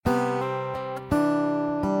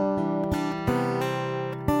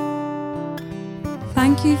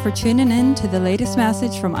Thank you for tuning in to the latest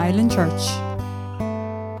message from Island Church.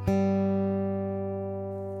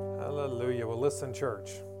 Hallelujah. Well, listen,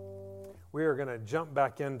 church, we are going to jump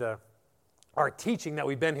back into our teaching that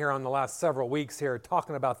we've been here on the last several weeks here,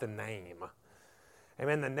 talking about the name.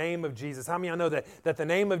 Amen. The name of Jesus. How many of y'all know that the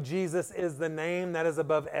name of Jesus is the name that is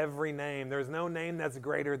above every name? There's no name that's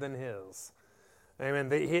greater than His.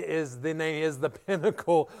 Amen. He is the name, He is the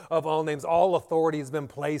pinnacle of all names. All authority has been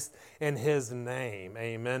placed in His name.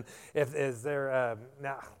 Amen. Is there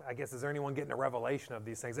anyone getting a revelation of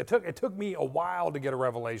these things? It took me a while to get a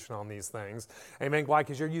revelation on these things. Amen. Why?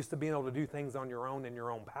 Because you're used to being able to do things on your own in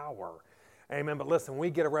your own power. Amen. But listen, we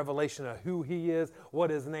get a revelation of who He is, what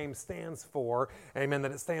His name stands for. Amen.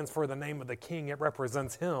 That it stands for the name of the King. It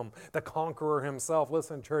represents Him, the conqueror Himself.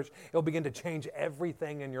 Listen, church, it'll begin to change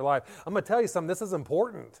everything in your life. I'm going to tell you something. This is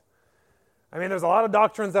important. I mean, there's a lot of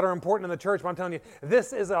doctrines that are important in the church, but I'm telling you,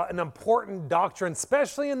 this is an important doctrine,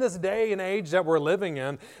 especially in this day and age that we're living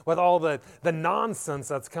in, with all the nonsense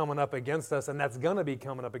that's coming up against us and that's going to be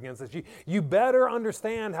coming up against us. You better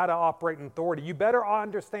understand how to operate in authority. You better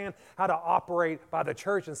understand how to operate by the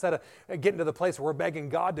church instead of getting to the place where we're begging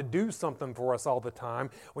God to do something for us all the time.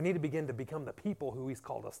 We need to begin to become the people who He's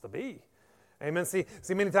called us to be. Amen. See,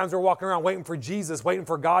 many times we're walking around waiting for Jesus, waiting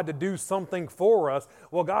for God to do something for us.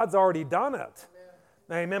 Well, God's already done it.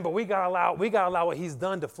 Amen. But we gotta allow what He's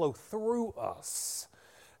done to flow through us.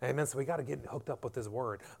 Amen. So we got to get hooked up with His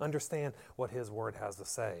Word. Understand what His Word has to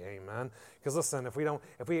say. Amen. Because listen, if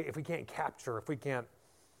we can't capture, if we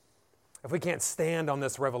can't stand on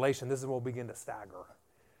this revelation, this is when we'll begin to stagger.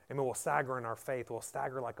 Amen. We'll stagger in our faith. We'll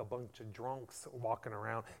stagger like a bunch of drunks walking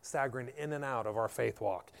around, staggering in and out of our faith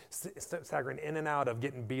walk, staggering in and out of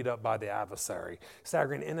getting beat up by the adversary,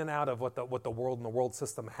 staggering in and out of what the world and the world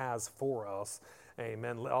system has for us.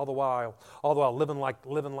 Amen. All the while living like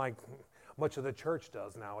much of the church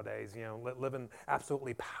does nowadays. Living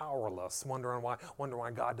absolutely powerless, wondering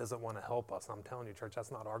why God doesn't want to help us. I'm telling you, church,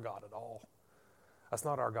 that's not our God at all. That's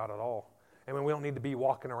not our God at all. I mean, we don't need to be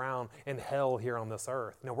walking around in hell here on this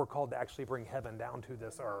earth. No, we're called to actually bring heaven down to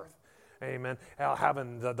this earth. Amen.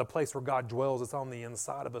 Having the place where God dwells, it's on the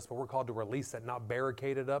inside of us, but we're called to release it, not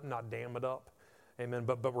barricade it up, not dam it up. Amen.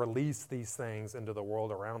 But release these things into the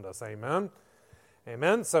world around us. Amen.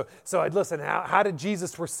 Amen. So listen, how did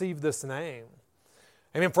Jesus receive this name?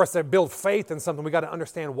 Amen. For us to build faith in something, we got to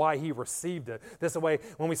understand why He received it. This way,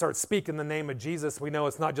 when we start speaking the name of Jesus, we know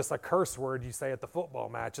it's not just a curse word you say at the football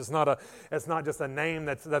match. It's not just a name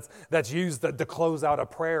that's used to close out a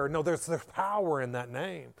prayer. No, there's power in that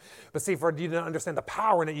name. But see, for you to understand the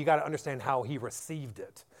power in it, you got to understand how He received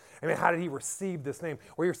it. I mean, how did He receive this name?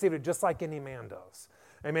 Well, He received it just like any man does.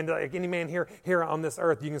 Amen. Like any man here on this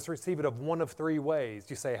earth, you can receive it of one of three ways.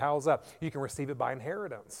 You say, how's that? You can receive it by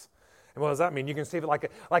inheritance. And what does that mean? You can receive it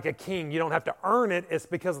like a king. You don't have to earn it. It's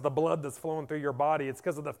because of the blood that's flowing through your body. It's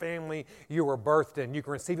because of the family you were birthed in. You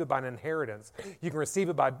can receive it by an inheritance. You can receive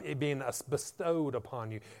it by it being bestowed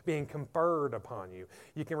upon you, being conferred upon you.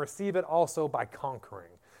 You can receive it also by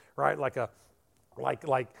conquering, right? Like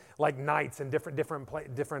knights and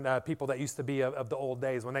different people that used to be of the old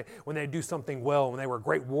days. When they do something well, when they were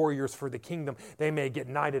great warriors for the kingdom, they may get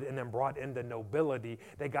knighted and then brought into nobility.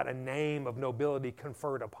 They got a name of nobility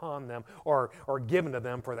conferred upon them or given to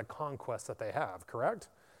them for the conquest that they have, correct?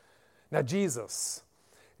 Now Jesus,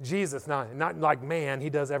 not like man, He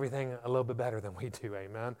does everything a little bit better than we do,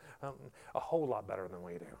 amen? A whole lot better than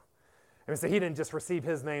we do. And so He didn't just receive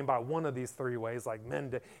His name by one of these three ways like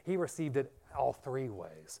men did. He received it all three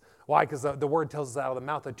ways. Why? Because the Word tells us out of the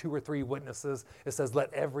mouth of two or three witnesses, it says,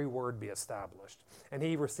 let every word be established. And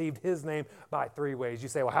He received His name by three ways. You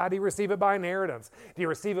say, well, how did He receive it? By inheritance. Did He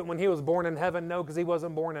receive it when He was born in heaven? No, because He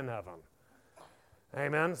wasn't born in heaven.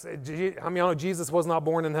 Amen? How many of you know Jesus was not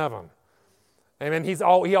born in heaven? Amen? He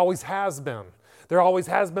always has been. There always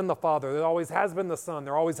has been the Father. There always has been the Son.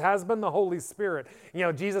 There always has been the Holy Spirit.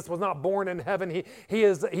 Jesus was not born in heaven. He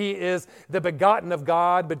is the begotten of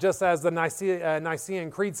God, but just as the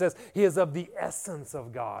Nicene Creed says, He is of the essence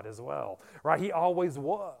of God as well. Right? He always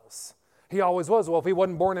was. He always was. Well, if He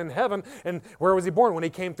wasn't born in heaven, and where was He born? When He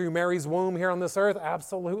came through Mary's womb here on this earth?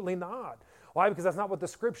 Absolutely not. Why? Because that's not what the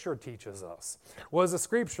Scripture teaches us. What does the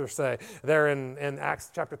Scripture say? There in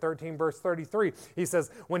Acts chapter 13, verse 33, He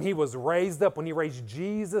says, when He was raised up, when He raised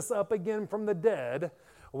Jesus up again from the dead,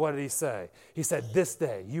 what did He say? He said, this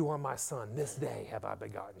day you are my Son. This day have I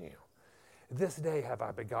begotten you. This day have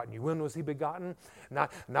I begotten you. When was He begotten?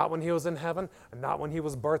 Not when He was in heaven, not when He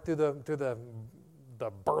was birthed through the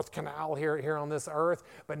birth canal here on this earth,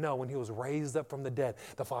 but no, when He was raised up from the dead,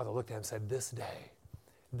 the Father looked at Him and said,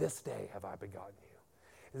 this day have I begotten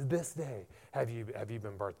you. This day have you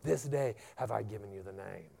been birthed. This day have I given you the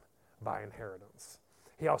name by inheritance.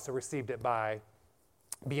 He also received it by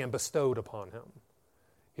being bestowed upon him.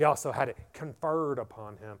 He also had it conferred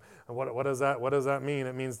upon him. And what does that mean?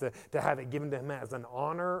 It means to have it given to him as an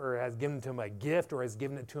honor, or has given to him a gift, or has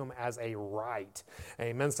given it to him as a right.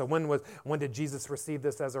 Amen. So when did Jesus receive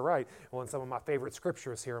this as a right? Well, in some of my favorite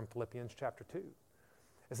scriptures here in Philippians chapter 2.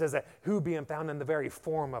 It says that who being found in the very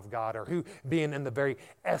form of God, or who being in the very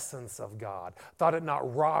essence of God, thought it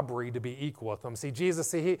not robbery to be equal with him. See, Jesus,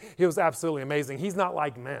 he was absolutely amazing. He's not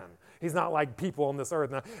like men. He's not like people on this earth.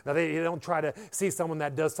 Now they don't try to see someone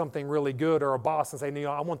that does something really good, or a boss, and say,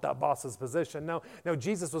 I want that boss's position. No,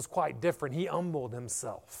 Jesus was quite different. He humbled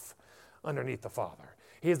himself underneath the Father.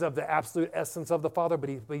 He is of the absolute essence of the Father, but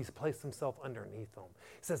he's placed himself underneath him.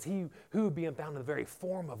 It says, he who being found in the very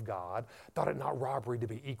form of God, thought it not robbery to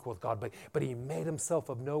be equal with God, but he made himself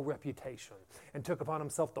of no reputation, and took upon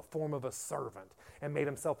himself the form of a servant, and made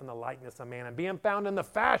himself in the likeness of man. And being found in the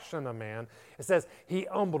fashion of man, it says, he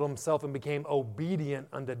humbled himself and became obedient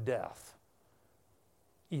unto death,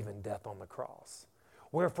 even death on the cross.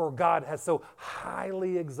 Wherefore God has so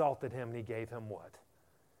highly exalted him, and he gave him what?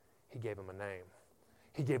 He gave him a name.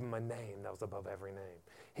 He gave him a name that was above every name.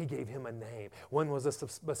 He gave him a name. When was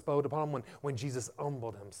this bestowed upon him? When Jesus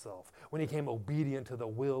humbled himself. When he came obedient to the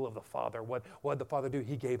will of the Father. What did the Father do?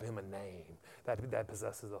 He gave him a name that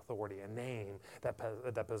possesses authority, a name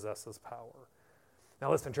that possesses power.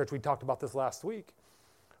 Now listen, church, we talked about this last week.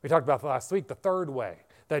 We talked about last week the third way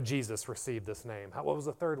that Jesus received this name. What was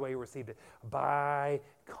the third way he received it? By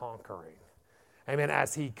conquering. Amen.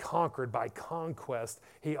 As he conquered by conquest,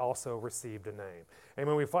 he also received a name.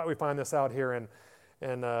 Amen. We find this out here in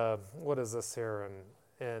what is this here?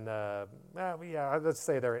 Let's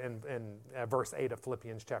say there in verse 8 of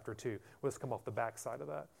Philippians chapter 2. Let's come off the backside of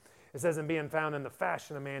that. It says, and being found in the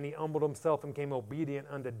fashion of man, he humbled himself and came obedient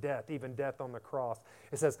unto death, even death on the cross.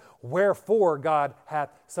 It says, wherefore God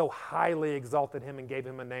hath so highly exalted him and gave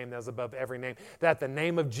him a name that is above every name, that the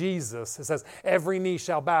name of Jesus, it says, every knee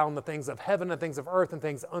shall bow in the things of heaven and things of earth and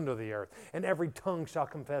things under the earth, and every tongue shall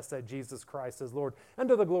confess that Jesus Christ is Lord,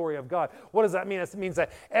 unto the glory of God. What does that mean? It means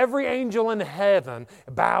that every angel in heaven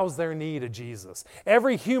bows their knee to Jesus.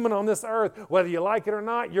 Every human on this earth, whether you like it or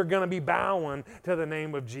not, you're going to be bowing to the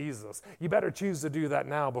name of Jesus. You better choose to do that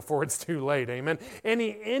now before it's too late. Amen.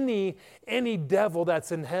 Any devil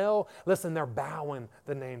that's in hell, listen, they're bowing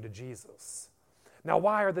the name to Jesus. Now,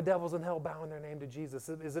 why are the devils in hell bowing their name to Jesus?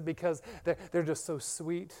 Is it because they're just so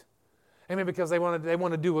sweet? Amen. Because they want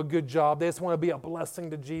to do a good job. They just want to be a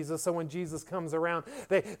blessing to Jesus. So when Jesus comes around,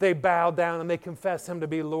 they bow down and they confess him to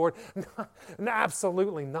be Lord. No,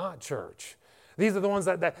 absolutely not, church. These are the ones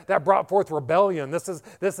that brought forth rebellion. This is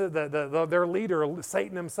their leader,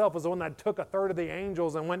 Satan himself, was the one that took a third of the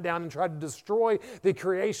angels and went down and tried to destroy the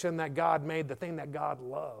creation that God made, the thing that God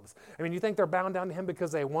loves. I mean, you think they're bowing down to him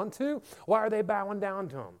because they want to? Why are they bowing down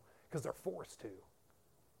to him? Because they're forced to.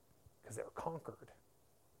 Because they were conquered.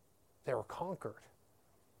 They were conquered.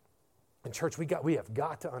 And church, we have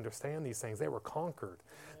got to understand these things. They were conquered.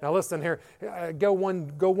 Now listen here. Go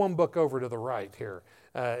one book over to the right here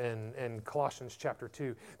in Colossians chapter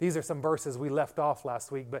 2. These are some verses we left off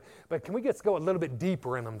last week, but can we just go a little bit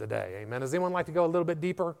deeper in them today? Amen. Does anyone like to go a little bit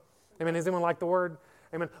deeper? Amen. Does anyone like the word?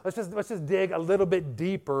 Amen. Let's just dig a little bit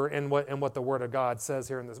deeper in what the Word of God says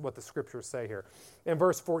here and what the Scriptures say here. In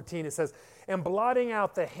verse 14 it says, and blotting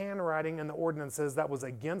out the handwriting and the ordinances that was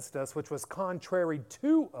against us, which was contrary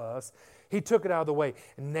to us, he took it out of the way,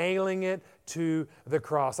 nailing it to the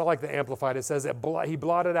cross. I like the Amplified. It says he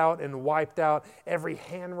blotted out and wiped out every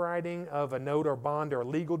handwriting of a note or bond or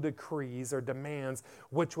legal decrees or demands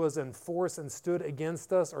which was in force and stood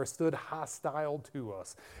against us or stood hostile to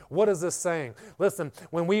us. What is this saying? Listen,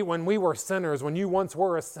 when we were sinners, when you once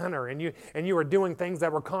were a sinner and you were doing things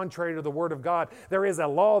that were contrary to the Word of God, there is a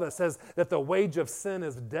law that says that the wage of sin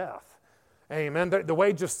is death. Amen. The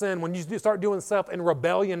wage of sin, when you start doing stuff in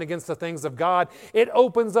rebellion against the things of God, it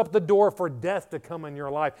opens up the door for death to come in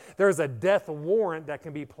your life. There's a death warrant that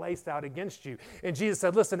can be placed out against you. And Jesus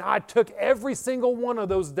said, listen, I took every single one of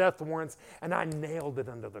those death warrants and I nailed it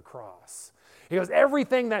under the cross. He goes,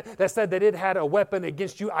 everything that said that it had a weapon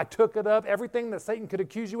against you, I took it up. Everything that Satan could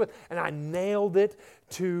accuse you with, and I nailed it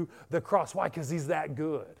to the cross. Why? Because he's that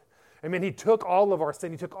good. Amen. He took all of our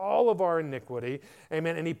sin. He took all of our iniquity.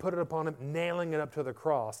 Amen. And he put it upon him, nailing it up to the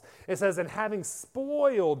cross. It says, and having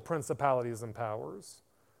spoiled principalities and powers,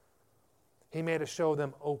 he made a show of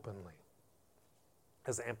them openly.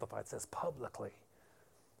 As the Amplified says, publicly,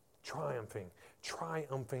 triumphing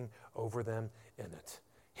over them in it.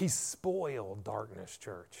 He spoiled darkness,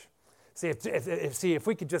 church. If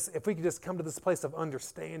we could just come to this place of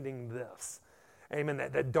understanding this, amen,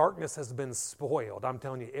 that darkness has been spoiled, I'm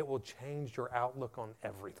telling you, it will change your outlook on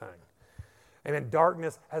everything. Amen.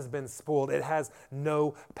 Darkness has been spoiled. It has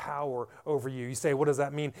no power over you. You say, what does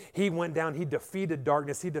that mean? He went down, he defeated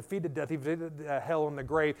darkness, he defeated death, he defeated hell and the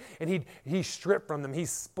grave, and he stripped from them, he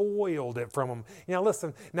spoiled it from them. You know,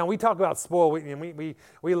 listen, now we talk about spoil,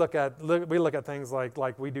 we look at things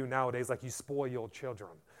like we do nowadays, like you spoil your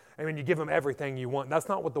children. I mean, you give them everything you want. That's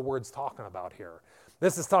not what the word's talking about here.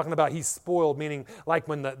 This is talking about he's spoiled, meaning like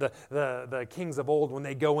when the kings of old, when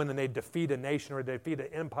they go in and they defeat a nation or they defeat an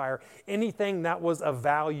empire, anything that was of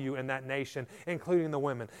value in that nation, including the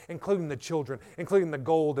women, including the children, including the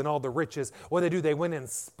gold and all the riches, what do? They went and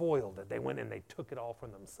spoiled it. They went and they took it all for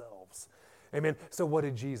themselves. Amen. So what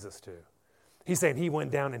did Jesus do? He's saying he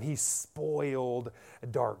went down and he spoiled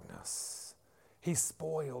darkness. He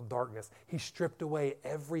spoiled darkness. He stripped away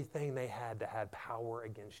everything they had that had power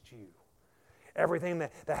against you. Everything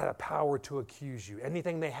that had a power to accuse you,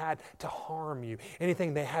 anything they had to harm you,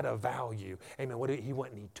 anything they had of value. Amen. He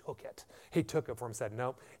went and he took it. He took it for him and said,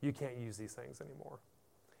 nope, you can't use these things anymore.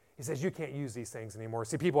 He says, you can't use these things anymore.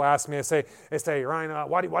 See, people ask me, they say, Ryan,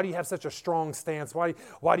 why do you have such a strong stance? Why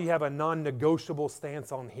do you have a non-negotiable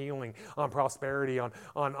stance on healing, on prosperity,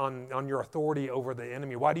 on your authority over the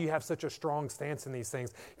enemy? Why do you have such a strong stance in these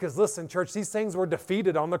things? Because listen, church, these things were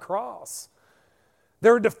defeated on the cross. They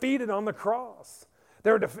were defeated on the cross.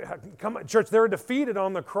 Come on, church, they were defeated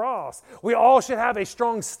on the cross. We all should have a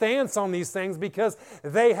strong stance on these things because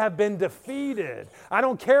they have been defeated. I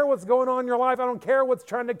don't care what's going on in your life. I don't care what's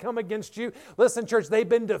trying to come against you. Listen, church, they've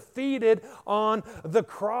been defeated on the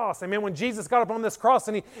cross. Amen. When Jesus got up on this cross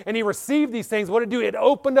and he received these things, what did it do? It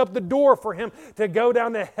opened up the door for him to go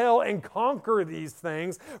down to hell and conquer these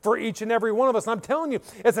things for each and every one of us. And I'm telling you,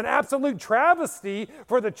 it's an absolute travesty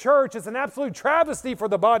for the church. It's an absolute travesty for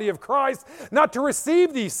the body of Christ not to receive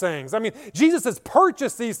these things. I mean, Jesus has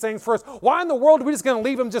purchased these things for us. Why in the world are we just going to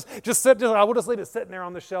leave them just sit? We'll just leave it sitting there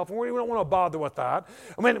on the shelf, and we don't want to bother with that.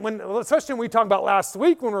 I mean, especially when we talked about last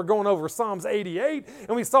week when we were going over Psalms 88,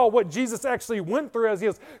 and we saw what Jesus actually went through as he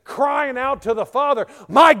was crying out to the Father,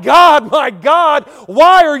 my God,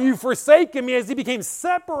 why are you forsaking me?" As he became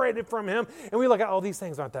separated from him, and we look at, these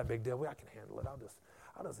things aren't that big deal. I can handle it. I'll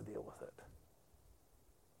just deal with it.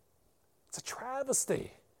 It's a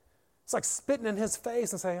travesty. It's like spitting in his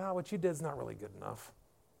face and saying, what you did is not really good enough.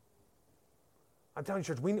 I'm telling you,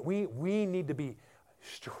 church, we need to be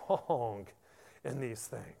strong in these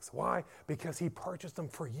things. Why? Because he purchased them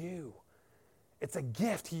for you. It's a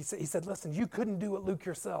gift. He said, listen, you couldn't do it, Luke,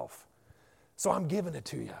 yourself. So I'm giving it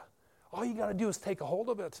to you. All you got to do is take a hold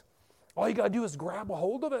of it. All you got to do is grab a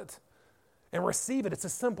hold of it and receive it. It's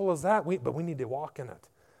as simple as that, but we need to walk in it.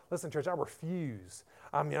 Listen, church, I refuse.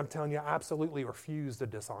 I'm telling you, I absolutely refuse to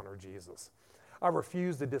dishonor Jesus. I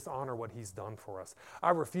refuse to dishonor what he's done for us. I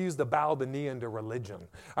refuse to bow the knee into religion.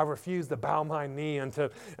 I refuse to bow my knee into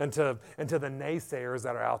the naysayers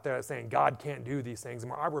that are out there saying God can't do these things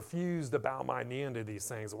anymore. I refuse to bow my knee into these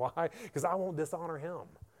things. Why? Because I won't dishonor him.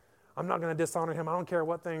 I'm not going to dishonor him. I don't care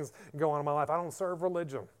what things go on in my life. I don't serve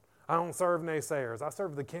religion. I don't serve naysayers. I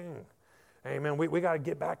serve the King. Amen. We got to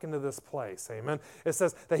get back into this place. Amen. It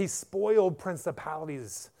says that he spoiled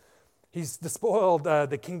principalities. He's despoiled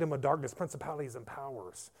the kingdom of darkness, principalities and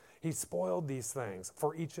powers. He spoiled these things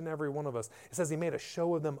for each and every one of us. It says he made a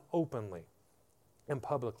show of them openly and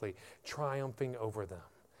publicly, triumphing over them.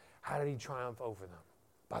 How did he triumph over them?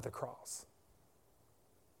 By the cross.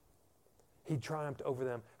 He triumphed over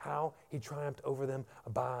them. How? He triumphed over them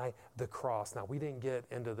by the cross. Now, we didn't get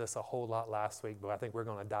into this a whole lot last week, but I think we're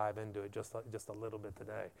going to dive into it just a little bit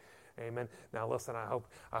today. Amen. Now, listen, I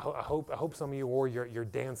hope some of you wore your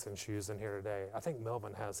dancing shoes in here today. I think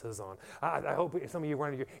Melvin has his on. I hope some of you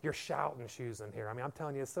wearing your shouting shoes in here. I mean, I'm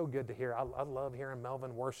telling you, it's so good to hear. I love hearing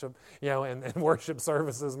Melvin worship, and worship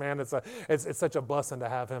services, man. It's such a blessing to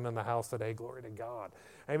have him in the house today. Glory to God.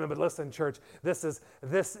 Amen. But listen, church, this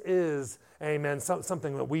is, amen,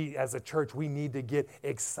 something that we as a church, we need to get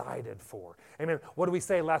excited for. Amen. What did we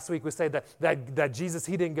say last week? We said that Jesus,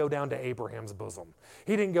 he didn't go down to Abraham's bosom.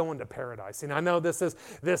 He didn't go into paradise. And I know this is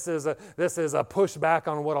a pushback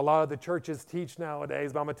on what a lot of the churches teach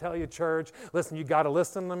nowadays, but I'm going to tell you, church, listen, you got to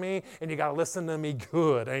listen to me, and you got to listen to me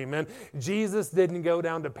good. Amen. Jesus didn't go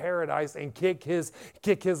down to paradise and kick his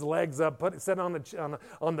legs up, sit on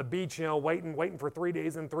the beach, waiting for 3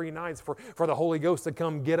 days and 3 nights for the Holy Ghost to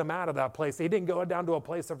come get him out of that place. He didn't go down to a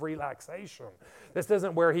place of relaxation. This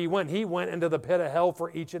isn't where he went. He went into the pit of hell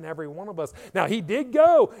for each and every one of us. Now, he did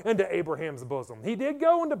go into Abraham's bosom. He did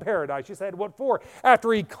go into paradise. paradise. You said, what for?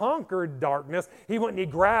 After he conquered darkness, he went and he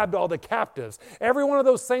grabbed all the captives. Every one of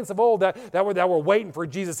those saints of old that were waiting for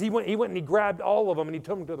Jesus, he went and he grabbed all of them and he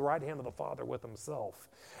took them to the right hand of the Father with himself.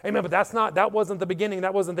 Amen. But that wasn't the beginning.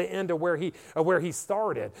 That wasn't the end of where he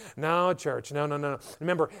started. No, church. No.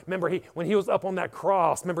 Remember when he was up on that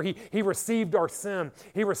cross, remember he received our sin.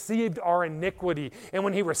 He received our iniquity. And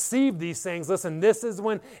when he received these things, listen, this is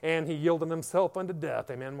when, and he yielded himself unto death.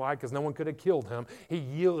 Amen. Why? Because no one could have killed him. He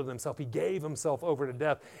yielded himself. He gave himself over to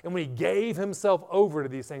death. And when he gave himself over to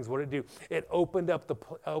these things, what did it do? It opened up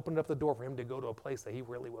the door for him to go to a place that he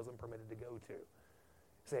really wasn't permitted to go to. You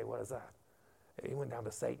say, what is that? He went down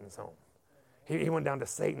to Satan's home. He went down to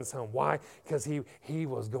Satan's home. Why? Because he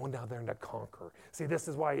was going down there to conquer. See, this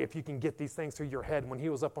is why if you can get these things through your head, when he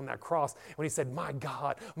was up on that cross, when he said, my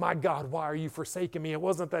God, why are you forsaking me? It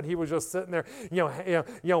wasn't that he was just sitting there,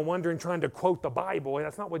 wondering, trying to quote the Bible.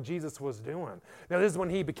 That's not what Jesus was doing. Now, this is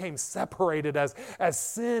when he became separated as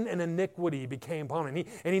sin and iniquity became upon him.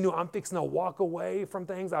 And he knew, I'm fixing to walk away from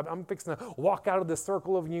things. I'm fixing to walk out of the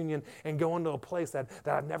circle of union and go into a place that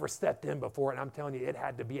I've never stepped in before. And I'm telling you, it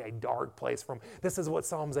had to be a dark place. This is what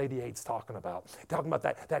Psalms 88 is talking about. Talking about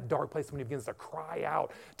that dark place when he begins to cry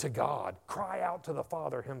out to God, cry out to the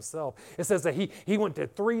Father himself. It says that he went to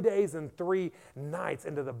 3 days and 3 nights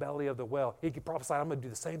into the belly of the well. He could prophesy, I'm going to do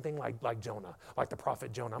the same thing like Jonah, like the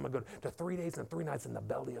prophet Jonah. I'm going to go to 3 days and 3 nights in the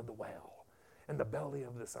belly of the well, in the belly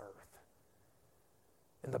of this earth.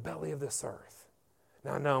 In the belly of this earth.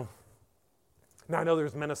 Now, I know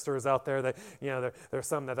there's ministers out there that, there's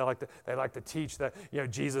some that they like to teach that,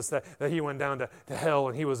 Jesus, that he went down to hell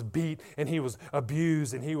and he was beat and he was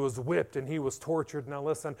abused and he was whipped and he was tortured. Now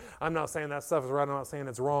listen, I'm not saying that stuff is right. I'm not saying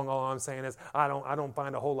it's wrong. All I'm saying is I don't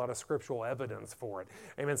find a whole lot of scriptural evidence for it.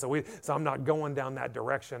 Amen. So I'm not going down that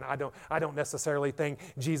direction. I don't necessarily think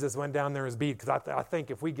Jesus went down there as beat, because I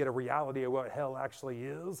think if we get a reality of what hell actually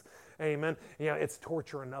is, amen, it's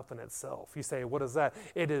torture enough in itself. You say, what is that?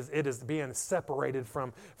 It is being separated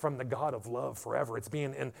from the God of love forever. It's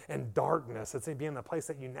being in darkness. It's being in the place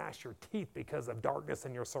that you gnash your teeth because of darkness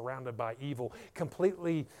and you're surrounded by evil,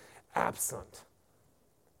 completely absent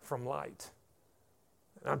from light.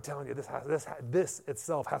 And I'm telling you, this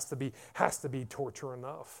itself has to be torture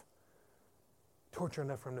enough. Torture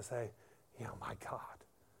enough for him to say, my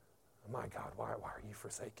God, why are you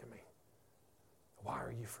forsaking me? Why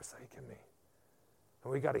are you forsaking me?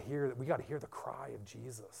 And we got to hear the cry of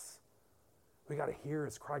Jesus. We got to hear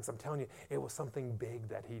his cry, because I'm telling you, it was something big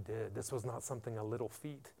that he did. This was not something, a little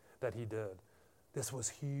feat that he did. This was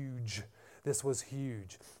huge. This was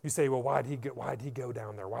huge. You say, well, why'd he go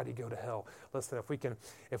down there? Why'd he go to hell? Listen,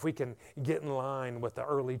 if we can get in line with the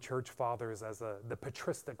early church fathers as the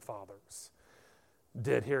patristic fathers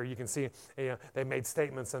did here. You can see they made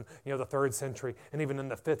statements in the 3rd century, and even in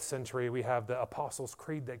the 5th century we have the Apostles'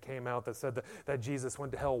 Creed that came out that said that Jesus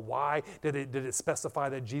went to hell. Why did it specify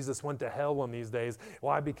that Jesus went to hell in these days?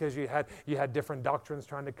 Why? Because you had different doctrines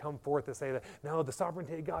trying to come forth to say that no, the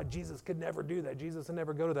sovereignty of God, Jesus could never do that. Jesus would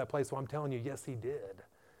never go to that place. Well, I'm telling you, yes, he did.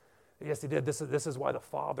 Yes, he did. This is why the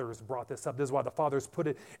fathers brought this up. This is why the fathers put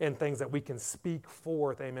it in things that we can speak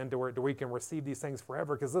forth, amen, to where we can receive these things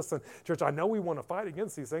forever. Because listen, church, I know we want to fight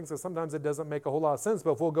against these things, because sometimes it doesn't make a whole lot of sense.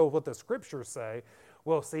 But if we'll go with what the scriptures say,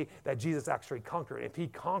 we'll see that Jesus actually conquered it. If he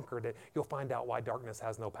conquered it, you'll find out why darkness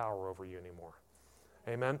has no power over you anymore.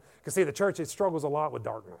 Amen? Because see, the church, it struggles a lot with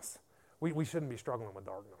darkness. We shouldn't be struggling with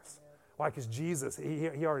darkness. Why? Because Jesus,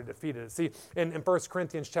 he already defeated it. See, in 1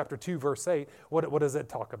 Corinthians chapter 2, verse 8, what does it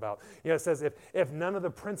talk about? It says, if none of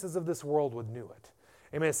the princes of this world would knew it.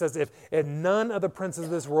 Amen. It says, if none of the princes of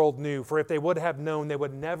this world knew, for if they would have known, they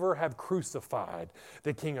would never have crucified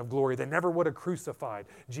the King of glory. They never would have crucified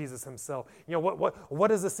Jesus himself.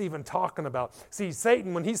 What is this even talking about? See,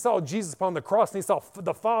 Satan, when he saw Jesus upon the cross and he saw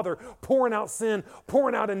the Father pouring out sin,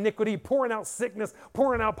 pouring out iniquity, pouring out sickness,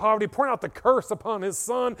 pouring out poverty, pouring out the curse upon his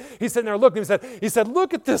Son, he's sitting there looking, he said,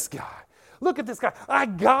 look at this guy. Look at this guy. I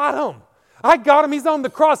got him. He's on the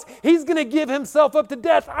cross. He's going to give himself up to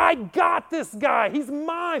death. I got this guy. He's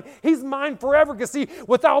mine. He's mine forever. Because see,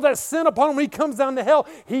 with all that sin upon him, when he comes down to hell,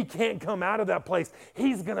 he can't come out of that place.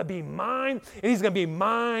 He's going to be mine, and he's going to be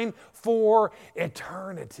mine for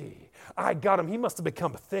eternity. I got him. He must have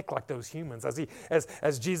become thick like those humans.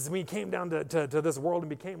 As Jesus, when he came down to this world and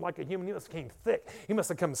became like a human, he must have become thick. He must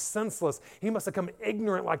have become senseless. He must have become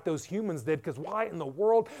ignorant like those humans did. Because why in the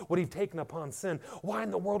world would he have taken upon sin? Why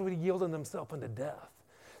in the world would he yield himself unto death?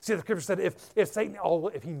 See, the scripture said if Satan,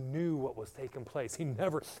 if he knew what was taking place, he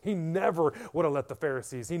never would have let the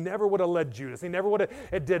Pharisees. He never would have let Judas. He never would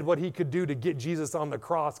have did what he could do to get Jesus on the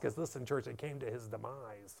cross. Because listen, church, it came to his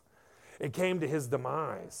demise. it came to his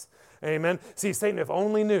demise. Amen. See, Satan, if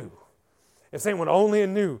Satan would only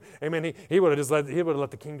knew, amen, he would have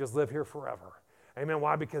let the king just live here forever. Amen.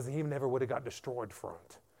 Why? Because he never would have got destroyed for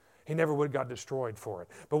it. He never would have got destroyed for it.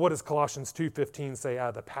 But what does Colossians 2:15 say out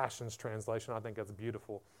of the Passions Translation? I think that's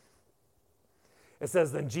beautiful. It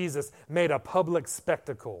says, then Jesus made a public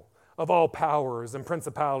spectacle of all powers and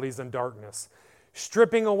principalities and darkness,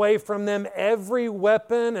 stripping away from them every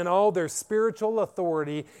weapon and all their spiritual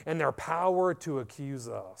authority and their power to accuse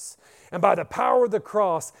us. And by the power of the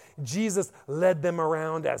cross, Jesus led them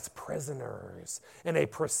around as prisoners in a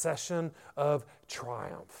procession of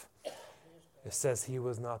triumph. It says he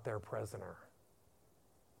was not their prisoner.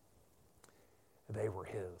 They were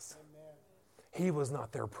his. He was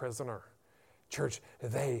not their prisoner. Church,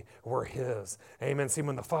 they were his. Amen. See,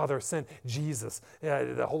 when the Father sent Jesus,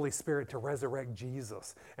 the Holy Spirit, to resurrect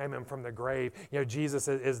Jesus, amen, from the grave, Jesus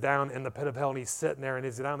is down in the pit of hell, and he's sitting there, and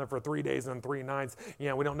he's down there for 3 days and 3 nights. We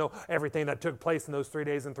don't know everything that took place in those 3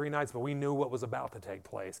 days and 3 nights, but we knew what was about to take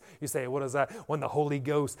place. You say, what is that? When the Holy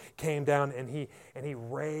Ghost came down and he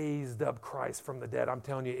raised up Christ from the dead. I'm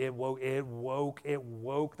telling you, it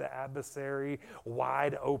woke the adversary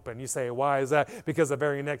wide open. You say, why is that? Because the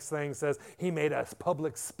very next thing says he made a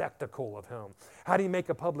public spectacle of him. How do you make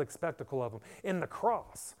a public spectacle of him? In the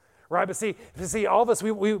cross. Right? But see, all of us,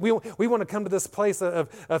 we want to come to this place of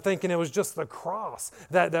thinking it was just the cross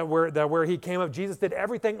that where he came up. Jesus did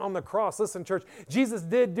everything on the cross. Listen, church, Jesus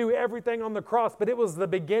did do everything on the cross, but it was the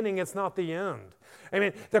beginning, it's not the end.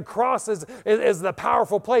 The cross is the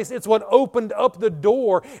powerful place. It's what opened up the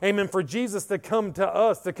door, amen, for Jesus to come to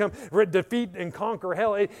us, to come defeat and conquer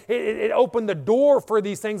hell. It opened the door for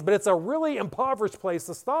these things, but it's a really impoverished place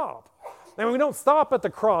to stop. We don't stop at the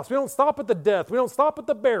cross. We don't stop at the death. We don't stop at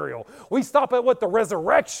the burial. We stop at the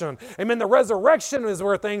resurrection. Amen. The resurrection is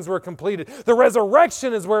where things were completed. The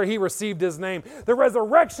resurrection is where he received his name. The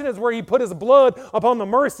resurrection is where he put his blood upon the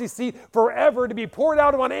mercy seat forever to be poured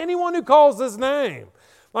out upon anyone who calls his name.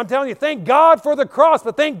 I'm telling you, thank God for the cross,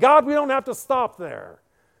 but thank God we don't have to stop there.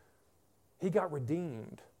 He got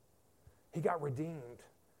redeemed. He got redeemed.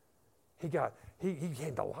 He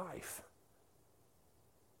came to life.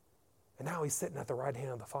 And now he's sitting at the right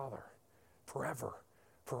hand of the Father forever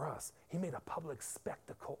for us. He made a public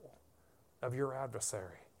spectacle of your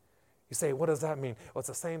adversary. You say, what does that mean? Well, it's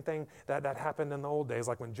the same thing that happened in the old days,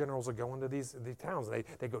 like when generals would go into these towns.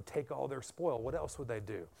 They go take all their spoil. What else would they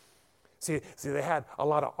do? See, they had a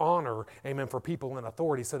lot of honor, amen, for people in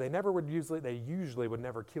authority, so they usually would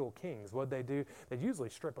never kill kings. What'd they do? They'd usually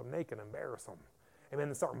strip them naked and embarrass them. Amen,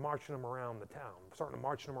 and start marching them around the town, starting to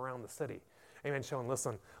march them around the city. Amen, showing,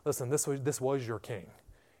 listen, this was your king.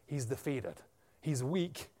 He's defeated. He's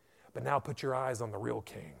weak, but now put your eyes on the real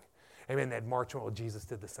king. Amen, they'd march on. Well, Jesus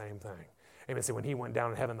did the same thing. Amen, see, when he went down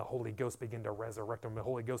in heaven, the Holy Ghost began to resurrect him. The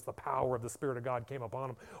Holy Ghost, the power of the Spirit of God came upon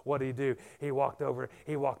him. What did he do? He walked over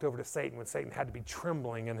to Satan when Satan had to be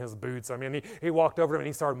trembling in his boots. He walked over to him and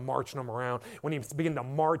he started marching him around. When he began to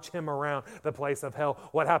march him around the place of hell,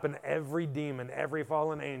 what happened? Every demon, every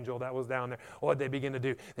fallen angel that was down there, what did they begin to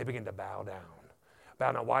do? They began to bow down.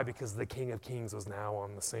 Why? Because the King of Kings was now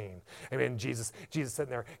on the scene. Amen. Jesus sitting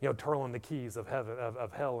there, twirling the keys of heaven,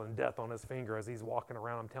 of hell and death on his finger as he's walking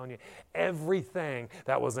around. I'm telling you, everything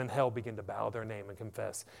that was in hell began to bow their name and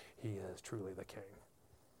confess, he is truly the King.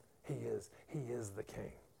 He is the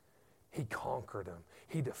King. He conquered them.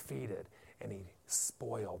 He defeated, and he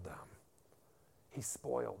spoiled them. He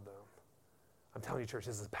spoiled them. I'm telling you, church,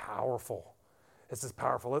 this is powerful. This is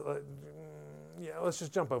powerful. Let's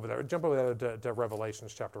just jump over there. Jump over there to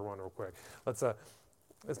Revelations chapter 1 real quick. Let's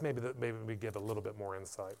maybe we give a little bit more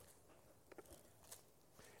insight.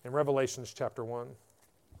 In Revelations chapter 1.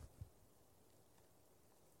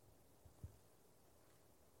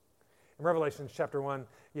 In Revelations chapter 1,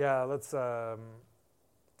 let's start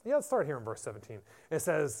here in verse 17. It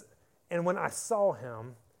says, and when I saw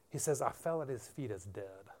him, he says, I fell at his feet as dead.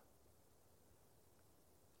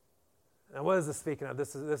 Now, what is this speaking of?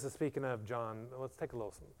 This is speaking of John. Let's take a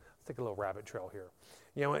little rabbit trail here.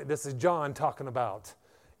 This is John talking about,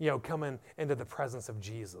 coming into the presence of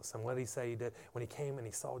Jesus. And what did he say he did? When he came and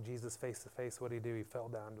he saw Jesus face to face, what did he do? He fell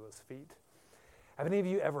down to his feet. Have any of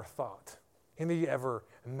you ever thought, any of you ever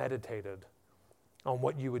meditated on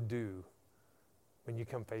what you would do when you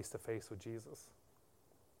come face to face with Jesus?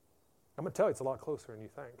 I'm going to tell you, it's a lot closer than you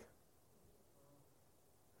think.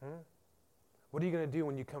 What are you going to do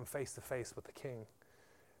when you come face to face with the King?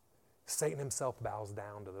 Satan himself bows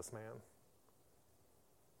down to this man.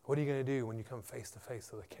 What are you going to do when you come face to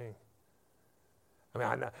face with the King?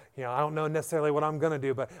 I don't know necessarily what I'm going to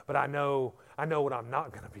do, but I know what I'm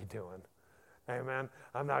not going to be doing. Amen.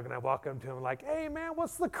 I'm not going to walk up to him like, hey, man,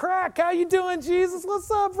 what's the crack? How you doing, Jesus? What's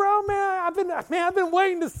up, bro, man? I've been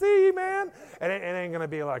waiting to see you, man. And it ain't going to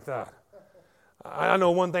be like that. I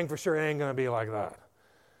know one thing for sure, it ain't going to be like that.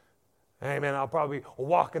 Amen. I'll probably be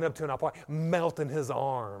walking up to him, I'll probably melt in his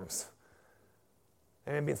arms.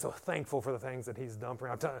 And being so thankful for the things that he's done for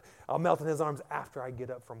me. I'll melt in his arms after I get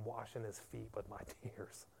up from washing his feet with my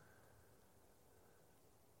tears.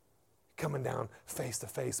 Coming down face to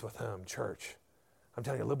face with him, church. I'm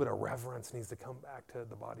telling you, a little bit of reverence needs to come back to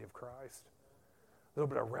the body of Christ. A little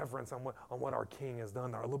bit of reverence on what our King has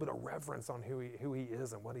done. A little bit of reverence on who he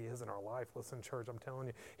is and what he is in our life. Listen, church, I'm telling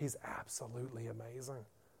you, he's absolutely amazing.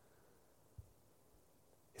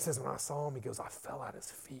 He says, when I saw him, he goes, I fell at his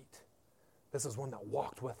feet. This is one that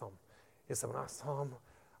walked with him. He said, when I saw him,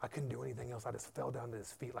 I couldn't do anything else. I just fell down to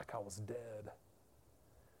his feet like I was dead.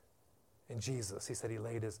 And Jesus, he said, he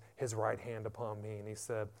laid his right hand upon me and he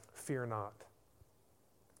said, fear not.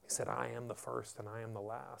 He said, I am the first and I am the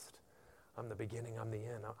last. I'm the beginning, I'm the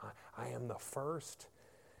end. I am the first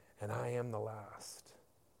and I am the last.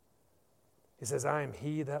 He says, I am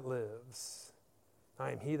he that lives.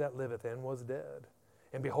 I am he that liveth and was dead.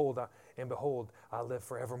 And behold, I live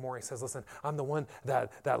forevermore. He says, listen, I'm the one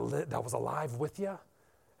that was alive with you,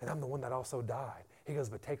 and I'm the one that also died. He goes,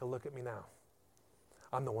 but take a look at me now.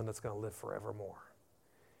 I'm the one that's going to live forevermore.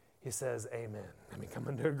 He says, amen. Let me come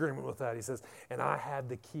into agreement with that. He says, and I have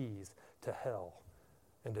the keys to hell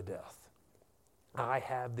and to death. I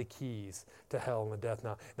have the keys to hell and to death.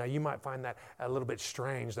 Now you might find that a little bit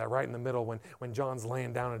strange, that right in the middle when John's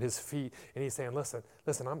laying down at his feet, and he's saying, listen,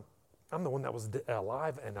 I'm the one that was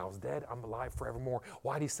alive and I was dead. I'm alive forevermore.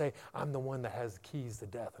 Why did he say, I'm the one that has the keys to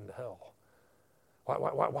death and to hell?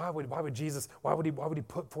 Why would Jesus, why would he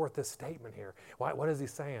put forth this statement here? What is he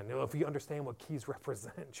saying? You know, if you understand what keys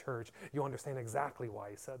represent, church, you understand exactly why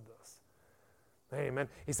he said this. Amen.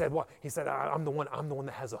 He said what? He said, I'm the one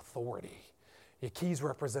that has authority. Your keys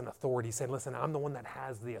represent authority. He said, listen, I'm the one that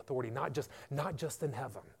has the authority, not just in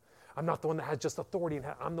heaven. I'm not the one that has just authority in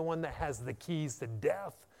heaven. I'm the one that has the keys to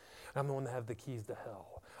death. I'm the one that has the keys to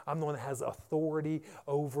hell. I'm the one that has authority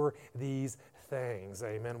over these things,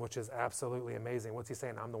 amen, which is absolutely amazing. What's he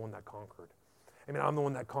saying? I'm the one that conquered. I mean, I'm the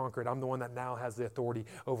one that conquered. I'm the one that now has the authority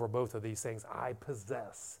over both of these things. I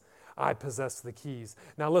possess the keys.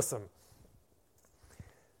 Now listen,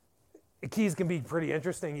 the keys can be pretty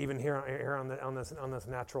interesting even here on this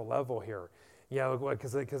natural level here. Yeah,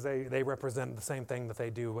 because they represent the same thing that they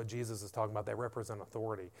do, what Jesus is talking about. They represent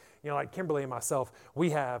authority. You know, like Kimberly and myself,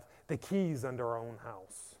 we have the keys under our own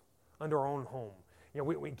house, under our own home. You know,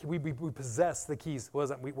 we possess the keys.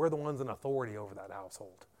 We're the ones in authority over that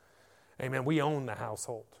household. Amen. We own the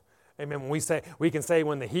household. Amen. We can say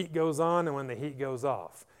when the heat goes on and when the heat goes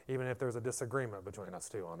off, even if there's a disagreement between us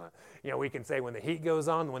two on that. You know, we can say when the heat goes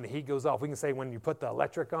on, when the heat goes off. We can say when you put the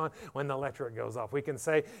electric on, when the electric goes off. We can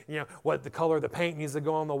say, you know, what the color of the paint needs to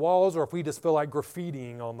go on the walls, or if we just feel like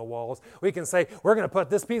graffitiing on the walls. We can say, we're going to put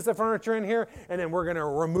this piece of furniture in here, and then we're going to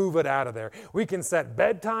remove it out of there. We can set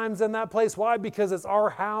bedtimes in that place. Why? Because it's our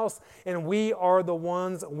house, and we are the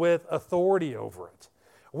ones with authority over it.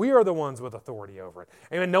 We are the ones with authority over it.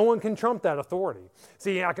 Amen. No one can trump that authority.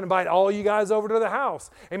 See, I can invite all you guys over to the house.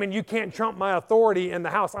 Amen. You can't trump my authority in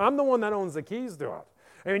the house. I'm the one that owns the keys to it.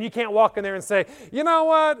 I mean, you can't walk in there and say, you know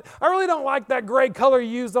what? I really don't like that gray color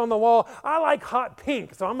you used on the wall. I like hot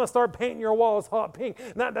pink, so I'm going to start painting your walls hot pink.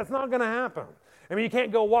 That's not going to happen. I mean, you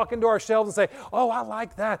can't go walk into our shelves and say, oh, I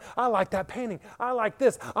like that. I like that painting. I like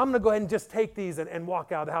this. I'm going to go ahead and just take these and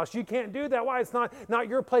walk out of the house. You can't do that. Why? It's not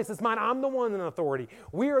your place. It's mine. I'm the one in authority.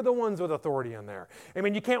 We are the ones with authority in there. I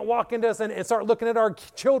mean, you can't walk into us and start looking at our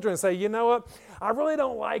children and say, you know what? I really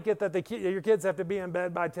don't like it that your kids have to be in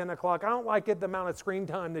bed by 10 o'clock. I don't like it, the amount of screen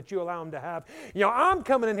time that you allow them to have. You know, I'm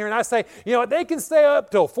coming in here and I say, you know what? They can stay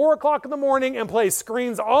up till 4 o'clock in the morning and play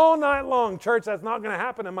screens all night long. Church, that's not going to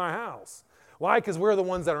happen in my house. Why? Because we're the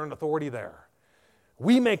ones that are in authority there.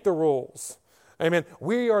 We make the rules. Amen.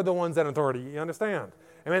 We are the ones that are in authority. You understand?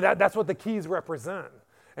 I mean, that's what the keys represent.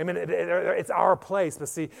 I mean, it's our place. But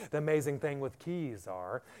see, the amazing thing with keys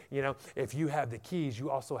are, you know, if you have the keys,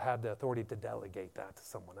 you also have the authority to delegate that to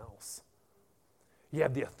someone else. You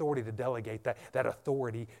have the authority to delegate that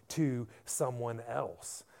authority to someone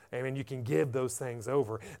else. I mean, you can give those things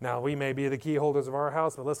over. Now, we may be the key holders of our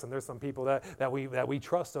house, but listen, there's some people that we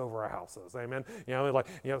trust over our houses. Amen. You know, like,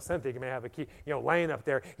 you know, Cynthia may have a key. You know, Lane up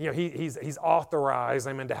there, you know, he's authorized,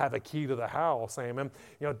 amen, to have a key to the house. Amen.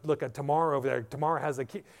 You know, look at Tamara over there. Tamara has a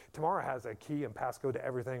key. Tamara has a key and passcode to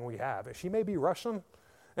everything we have. She may be Russian.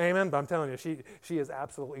 Amen. But I'm telling you, she is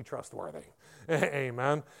absolutely trustworthy.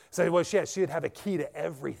 Amen. So what she'd have a key to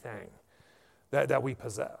everything. that we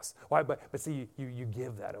possess. Why? But see, you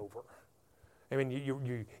give that over. I mean,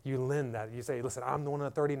 you lend that. You say, listen, I'm the one in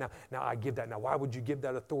authority now. Now I give that. Now, why would you give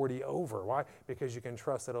that authority over? Why? Because you can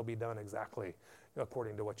trust that it'll be done exactly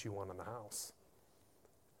according to what you want in the house.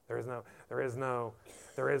 There is no,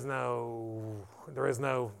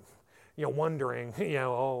 wondering,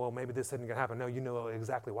 oh, well, maybe this isn't going to happen. No, you know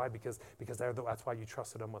exactly why, because that's why you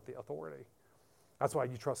trusted them with the authority. That's why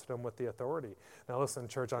you trusted them with the authority. Now listen,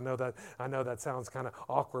 church, I know that sounds kind of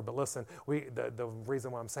awkward, but listen, the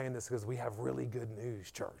reason why I'm saying this is because we have really good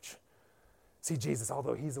news, church. See, Jesus,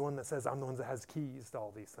 although he's the one that says, I'm the one that has keys to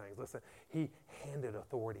all these things, listen, he handed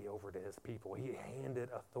authority over to his people. He handed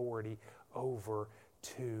authority over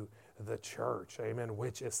to the church, amen,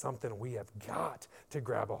 which is something we have got to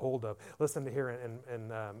grab a hold of. Listen to here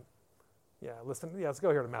let's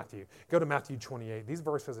go here to Matthew. Go to Matthew 28. These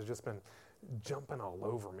verses have just been jumping all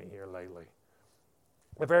over me here lately.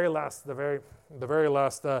 The very last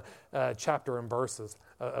chapter and verses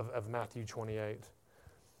of Matthew 28,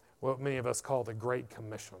 what many of us call the Great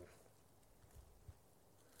Commission.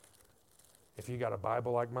 If you got a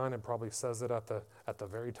Bible like mine, it probably says it at the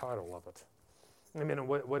very title of it. I mean,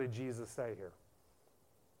 what did Jesus say here?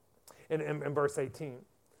 In verse 18.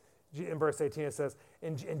 In verse 18 it says,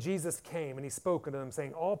 and Jesus came and he spoke unto them,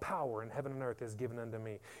 saying, all power in heaven and earth is given unto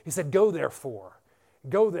me. He said, go therefore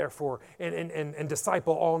and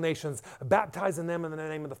disciple all nations, baptizing them in the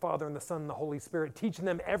name of the Father and the Son and the Holy Spirit, teaching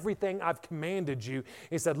them everything I've commanded you.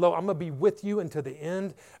 He said, lo, I'm going to be with you until the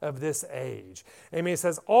end of this age. Amen. He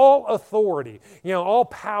says, all authority, all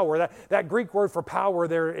power. That Greek word for power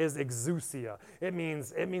there is exousia. It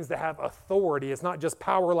means to have authority. It's not just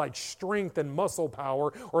power like strength and muscle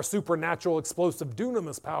power or supernatural explosive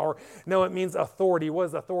dunamis power. No, it means authority. What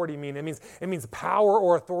does authority mean? It means power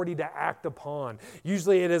or authority to act upon.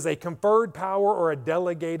 Usually it is a conferred power or a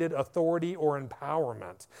delegated authority or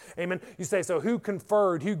empowerment. Amen. You say, so who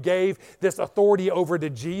gave this authority over to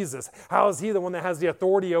Jesus? How is he the one that has the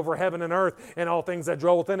authority over heaven and earth and all things that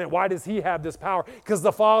dwell within it? Why does he have this power? Because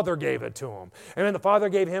the Father gave it to him. Amen. The Father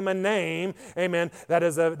gave him a name, amen, that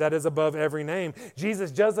is above every name.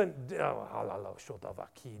 Jesus does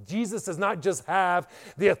not just have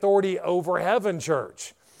the authority over heaven,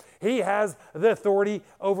 church. He has the authority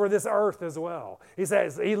over this earth as well. He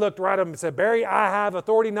says, he looked right at him and said, Barry, I have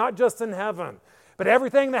authority not just in heaven, but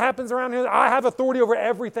everything that happens around here, I have authority over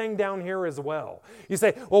everything down here as well. You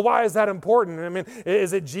say, well, why is that important? I mean,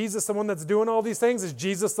 is it Jesus the one that's doing all these things? Is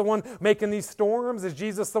Jesus the one making these storms? Is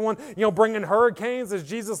Jesus the one, bringing hurricanes? Is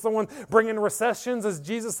Jesus the one bringing recessions? Is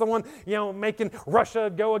Jesus the one, making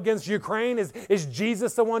Russia go against Ukraine? Is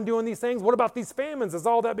Jesus the one doing these things? What about these famines? Is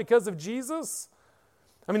all that because of Jesus?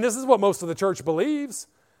 I mean, this is what most of the church believes.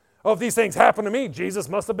 Oh, if these things happen to me, Jesus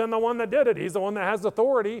must have been the one that did it. He's the one that has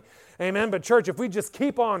authority. Amen. But church, if we just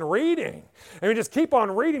keep on reading,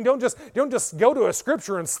 don't just go to a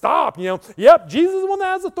scripture and stop. Yep, Jesus is the one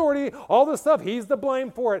that has authority. All this stuff, he's to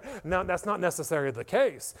blame for it. No, that's not necessarily the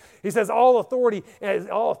case. He says, all authority has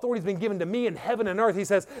been given to me in heaven and earth. He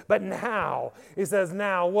says, but now,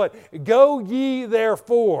 now what? Go ye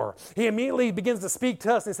therefore. He immediately begins to speak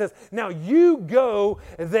to us and he says, now you go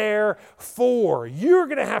therefore. You're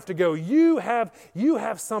going to have to go. You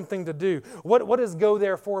have something to do. What does go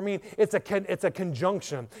therefore mean? It's a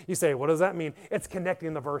conjunction. You say, what does that mean? It's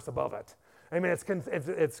connecting the verse above it. I mean,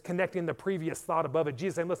 it's connecting the previous thought above it.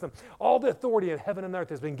 Jesus saying, listen, all the authority of heaven and earth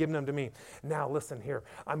has been given unto me. Now listen here,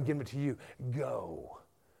 I'm giving it to you. Go.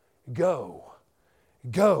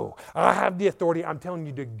 I have the authority. I'm telling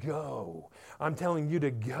you to go. I'm telling you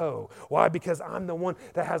to go. Why? Because I'm the one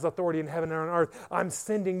that has authority in heaven and on earth. I'm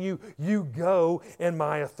sending you. You go in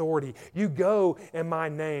my authority. You go in my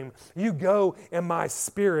name. You go in my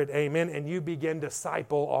spirit. Amen. And you begin to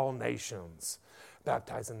disciple all nations,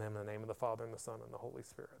 baptizing them in the name of the Father and the Son and the Holy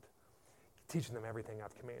Spirit, teaching them everything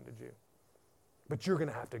I've commanded you. But you're going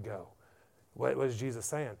to have to go. What is Jesus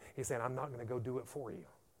saying? He's saying, I'm not going to go do it for you.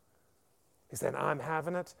 He said, I'm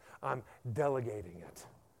having it. I'm delegating it.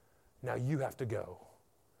 Now you have to go.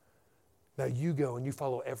 Now you go and you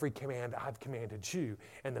follow every command I've commanded you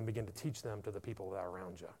and then begin to teach them to the people that are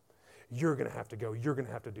around you. You're going to have to go. You're going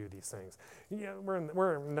to have to do these things.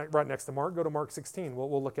 We're right next to Mark. Go to Mark 16.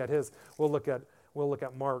 We'll look at his. We'll look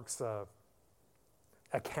at Mark's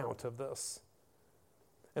account of this.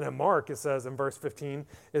 And in Mark, it says in verse 15,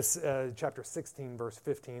 it's chapter 16, verse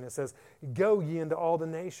 15, it says, go ye into all the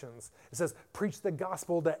nations. It says, preach the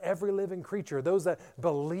gospel to every living creature. Those that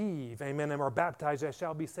believe, amen, and are baptized, they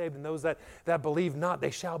shall be saved. And those that believe not, they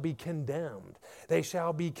shall be condemned. They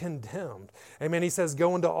shall be condemned. Amen. He says,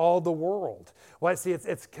 go into all the world. Well, see,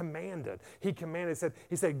 it's commanded. He commanded,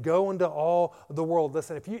 he said, go into all the world.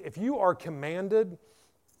 Listen, if you are commanded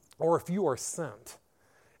or if you are sent,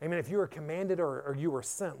 amen. If you are commanded or you are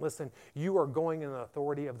sent, listen, you are going in the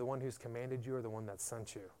authority of the one who's commanded you or the one that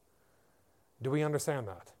sent you. Do we understand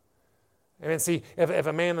that? Amen. See, if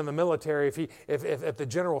a man in the military, if the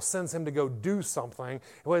general sends him to go do something,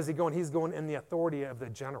 what is he going? He's going in the authority of the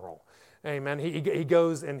general. Amen. He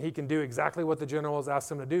goes and he can do exactly what the general has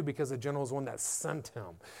asked him to do because the general is the one that sent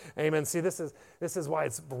him. Amen. See, this is why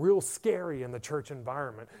it's real scary in the church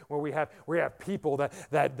environment where we have people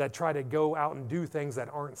that try to go out and do things that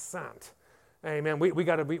aren't sent. Amen. We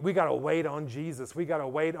got to wait on Jesus. We got to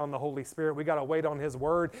wait on the Holy Spirit. We got to wait on His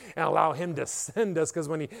Word and allow Him to send us, because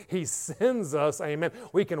when He sends us, amen,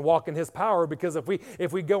 we can walk in His power. Because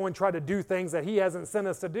if we go and try to do things that He hasn't sent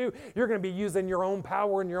us to do, you're going to be using your own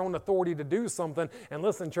power and your own authority to do something. And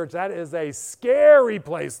listen, church, that is a scary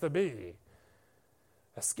place to be.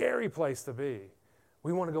 A scary place to be.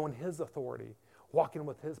 We want to go in His authority, walking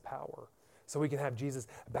with His power, so we can have Jesus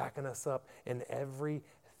backing us up in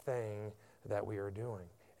everything that we are doing.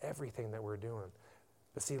 Everything that we're doing.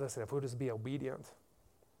 But see, listen, if we'll just be obedient,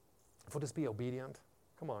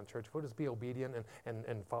 come on, church, if we'll just be obedient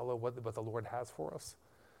and follow what the Lord has for us,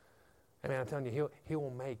 I mean, I'm telling you, He will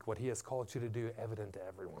make what He has called you to do evident to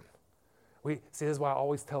everyone. See, this is why I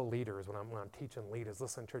always tell leaders when I'm teaching leaders,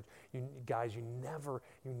 listen, church, you guys, you never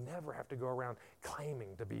have to go around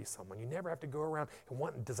claiming to be someone. You never have to go around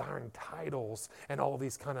and desiring titles and all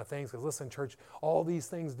these kind of things. Because listen, church, all these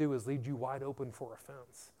things do is lead you wide open for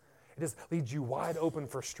offense. It just leads you wide open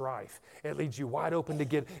for strife. It leads you wide open to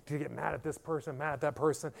get mad at this person, mad at that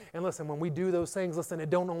person. And listen, when we do those things, listen, it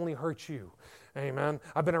don't only hurt you. Amen.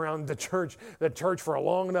 I've been around the church for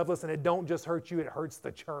long enough. Listen, it don't just hurt you, it hurts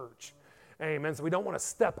the church. Amen. So we don't want to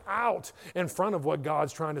step out in front of what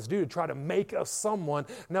God's trying to do to try to make us someone.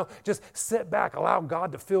 No, just sit back. Allow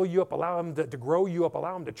God to fill you up. Allow Him to grow you up.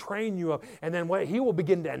 Allow Him to train you up. And then He will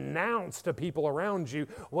begin to announce to people around you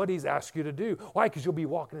what He's asked you to do. Why? Because you'll be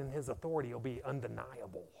walking in His authority. It'll be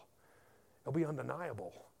undeniable. It'll be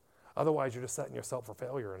undeniable. Otherwise, you're just setting yourself for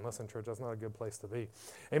failure. And listen, church, that's not a good place to be.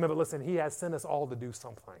 Amen. But listen, He has sent us all to do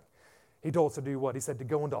something. He told us to do what? He said to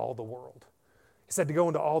go into all the world. He said to go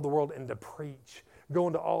into all the world and to preach. Go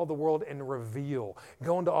into all the world and reveal.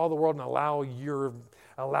 Go into all the world and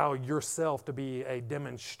allow yourself to be a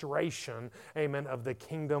demonstration, amen, of the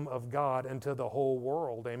kingdom of God into the whole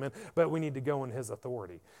world, amen. But we need to go in His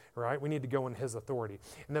authority, right? We need to go in His authority.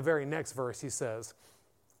 In the very next verse, He says,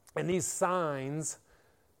 and these signs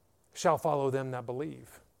shall follow them that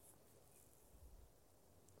believe.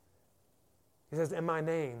 He says, in my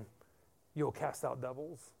name, you'll cast out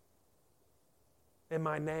devils. In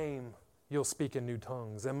my name, you'll speak in new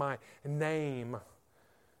tongues. In my name,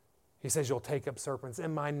 He says, you'll take up serpents.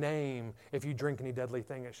 In my name, if you drink any deadly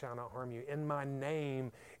thing, it shall not harm you. In my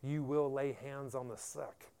name, you will lay hands on the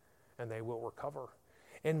sick, and they will recover.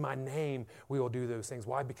 In my name, we will do those things.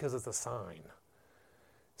 Why? Because it's a sign.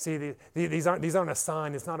 See, these aren't a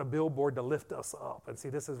sign. It's not a billboard to lift us up. And see,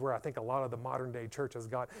 this is where I think a lot of the modern day churches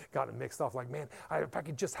got it mixed off. Like, man, if I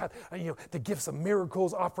could just have the gifts of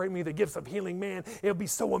miracles operate in me, the gifts of healing, man, it'll be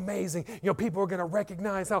so amazing. People are going to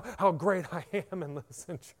recognize how great I am. And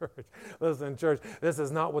listen, church, this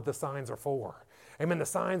is not what the signs are for. Amen. The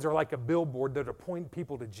signs are like a billboard that point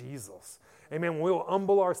people to Jesus. Amen. When we'll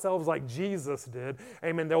humble ourselves like Jesus did,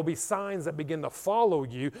 amen, there will be signs that begin to follow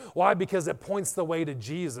you. Why? Because it points the way to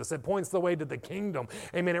Jesus. It points the way to the kingdom.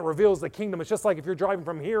 Amen. It reveals the kingdom. It's just like if you're driving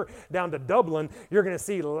from here down to Dublin, you're going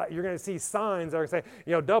to see signs that are saying,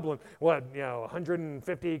 Dublin,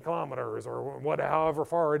 150 kilometers or however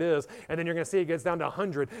far it is. And then you're going to see it gets down to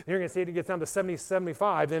 100. Then you're going to see it gets down to 70,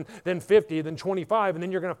 75, then 50, then 25, and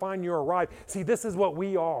then you're going to find you arrive. See, this is what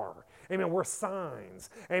we are. Amen. We're signs.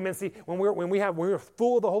 Amen. See, when we're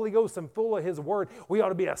full of the Holy Ghost and full of His Word, we ought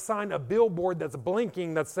to be a sign, a billboard that's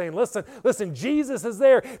blinking, that's saying, listen, Jesus is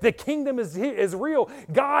there. The kingdom is real.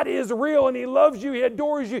 God is real, and He loves you. He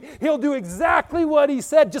adores you. He'll do exactly what He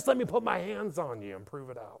said. Just let me put my hands on you and prove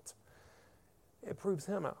it out. It proves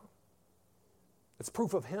Him out. It's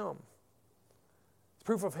proof of Him. It's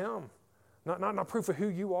proof of Him. Not proof of who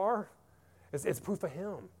you are. It's proof of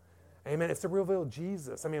Him. Amen. It's to reveal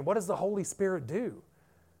Jesus. I mean, what does the Holy Spirit do?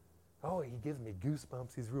 Oh, he gives me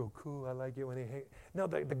goosebumps. He's real cool. I like it when he... No,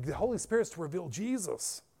 the Holy Spirit's to reveal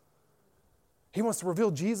Jesus. He wants to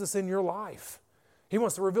reveal Jesus in your life. He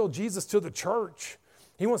wants to reveal Jesus to the church.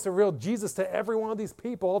 He wants to reveal Jesus to every one of these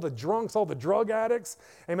people, all the drunks, all the drug addicts,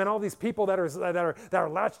 amen, all these people that are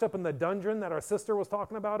latched up in the dungeon that our sister was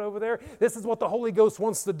talking about over there. This is what the Holy Ghost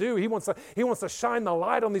wants to do. He wants to shine the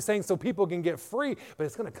light on these things so people can get free, but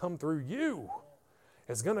it's going to come through you.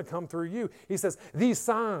 It's going to come through you. He says, these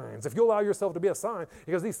signs, if you allow yourself to be a sign,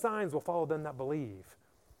 because these signs will follow them that believe,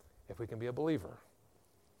 if we can be a believer.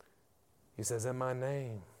 He says, in my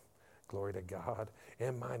name, glory to God,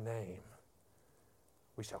 in my name,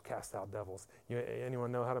 we shall cast out devils.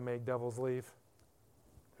 Anyone know how to make devils leave?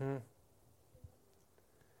 Do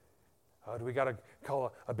we got to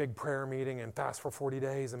call a big prayer meeting and fast for 40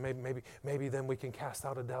 days and maybe then we can cast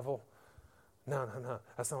out a devil? No.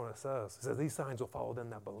 That's not what it says. It says these signs will follow them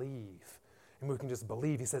that believe. And we can just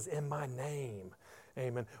believe. He says, in my name,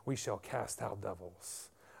 amen, we shall cast out devils.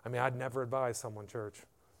 I mean, I'd never advise someone, church.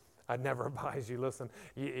 I'd never advise you, listen,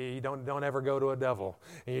 you don't ever go to a devil.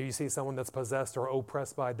 You see someone that's possessed or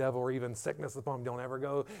oppressed by a devil or even sickness upon them, don't ever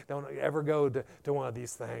go to one of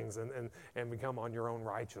these things and become on your own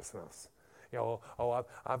righteousness.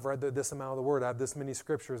 I've read this amount of the Word. I have this many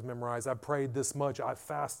scriptures memorized. I've prayed this much. I've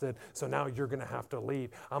fasted. So now you're going to have to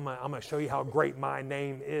leave. I'm going to show you how great my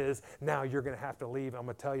name is. Now you're going to have to leave. I'm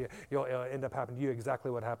going to tell you, it'll end up happening to you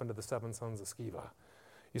exactly what happened to the 7 sons of Sceva.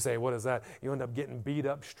 You say, what is that? You end up getting beat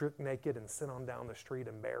up, stripped naked, and sent on down the street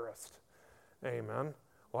embarrassed. Amen.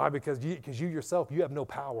 Why? Because you yourself, you have no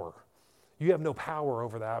power. You have no power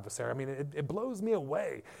over the adversary. I mean, it blows me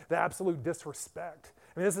away, the absolute disrespect.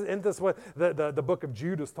 I mean, isn't this what the book of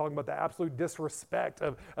Jude is talking about, the absolute disrespect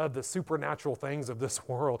of the supernatural things of this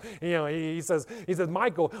world? He says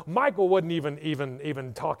Michael wasn't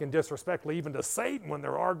even talking disrespectfully even to Satan when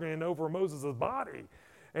they're arguing over Moses' body.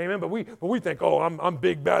 Amen. But we think, I'm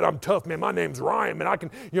big, bad, I'm tough, man. My name's Ryan, man. I can,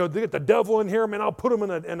 get the devil in here, man. I'll put him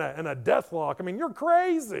in a death lock. I mean, you're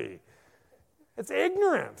crazy. It's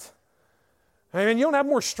ignorant. I mean, you don't have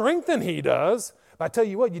more strength than he does. But I tell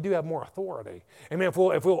you what, you do have more authority. Amen. If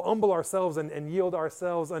we'll humble ourselves and yield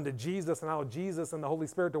ourselves unto Jesus and allow Jesus and the Holy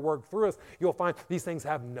Spirit to work through us, you'll find these things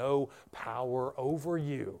have no power over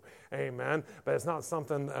you. Amen. But it's not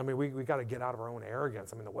something, I mean, we got to get out of our own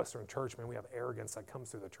arrogance. I mean, the Western church, man, we have arrogance that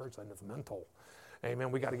comes through the church and it's mental.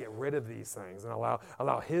 Amen. We got to get rid of these things and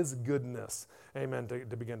allow His goodness, amen,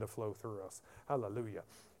 to begin to flow through us. Hallelujah.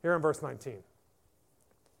 Here in verse 19.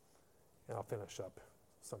 And I'll finish up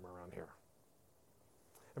somewhere around here.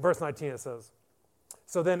 In verse 19 it says,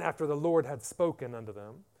 so then after the Lord had spoken unto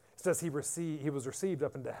them, it says he was received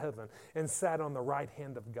up into heaven and sat on the right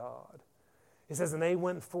hand of God. It says, and they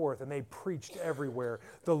went forth and they preached everywhere,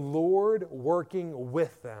 the Lord working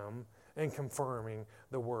with them and confirming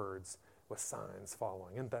the words with signs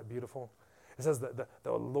following. Isn't that beautiful? It says that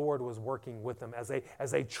the Lord was working with them as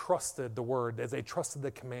they trusted the word, as they trusted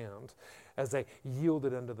the command, as they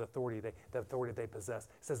yielded unto the authority they possessed.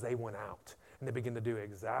 It says they went out and they began to do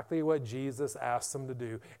exactly what Jesus asked them to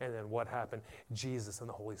do. And then what happened? Jesus and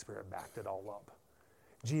the Holy Spirit backed it all up.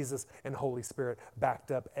 Jesus and Holy Spirit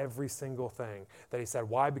backed up every single thing that he said.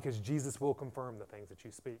 Why? Because Jesus will confirm the things that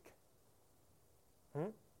you speak.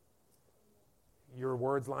 Your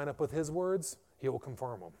words line up with his words, he will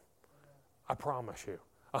confirm them. I promise you,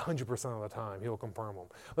 100% of the time, he will confirm them.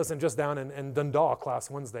 Listen, just down in Dundalk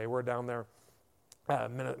last Wednesday, we're down there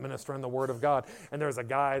ministering the Word of God. And there's a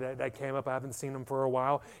guy that came up. I haven't seen him for a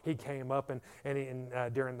while. He came up and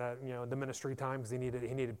during the ministry time because he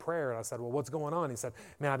needed prayer. And I said, well, what's going on? He said,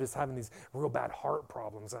 man, I'm just having these real bad heart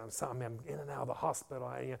problems. I'm in and out of the hospital.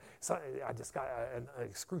 I just got an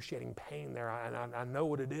excruciating pain there. I know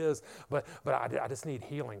what it is, but I just need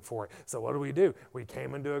healing for it. So what do? We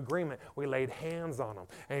came into agreement. We laid hands on him.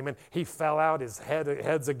 Amen. He fell out. His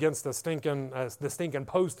head's against the stinking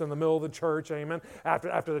post in the middle of the church. Amen.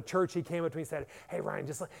 After the church, he came up to me and said, hey, Ryan,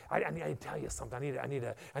 I need to tell you something. I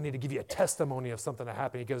need to give you a testimony of something that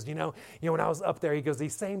happened. He goes, when I was up there, he goes,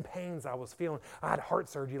 these same pains I was feeling, I had heart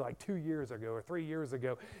surgery like 2 years ago or 3 years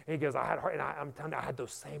ago. And he goes, I'm telling you, I had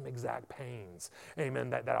those same exact pains,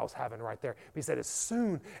 amen, that I was having right there. But he said, as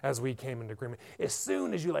soon as we came into agreement, as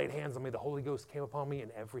soon as you laid hands on me, the Holy Ghost came upon me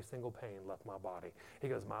and every single pain left my body. He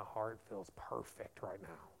goes, my heart feels perfect right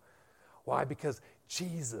now. Why? Because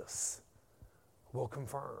Jesus will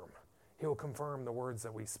confirm. He will confirm the words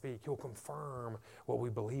that we speak. He will confirm what we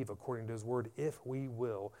believe according to his word if we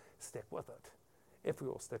will stick with it. If we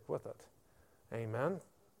will stick with it. Amen?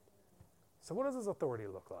 So what does his authority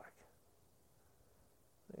look like?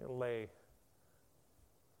 Lay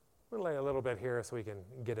We'll lay a little bit here so we can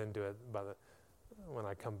get into it when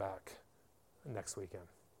I come back next weekend.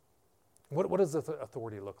 What does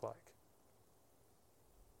authority look like?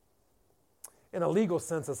 In a legal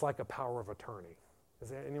sense, it's like a power of attorney.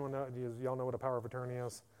 Does anyone know? Do y'all know what a power of attorney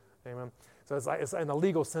is? Amen. So it's in a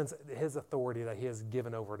legal sense, his authority that he has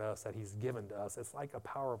given over to us, that he's given to us, it's like a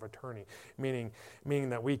power of attorney, meaning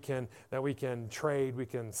that we can trade, we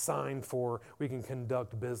can sign for, we can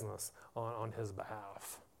conduct business on his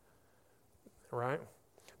behalf. Right?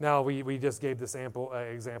 Now we just gave this example,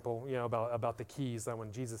 about the keys, that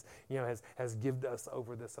when Jesus, has given us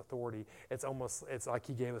over this authority, it's like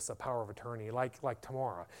he gave us a power of attorney, like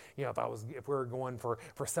tomorrow. If we were going for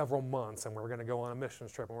several months and we were going to go on a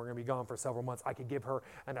missions trip and we're going to be gone for several months, I could give her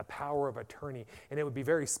a power of attorney, and it would be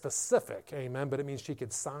very specific, amen. But it means she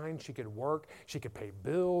could sign, she could work, she could pay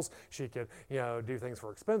bills, she could do things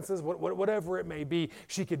for expenses, whatever it may be.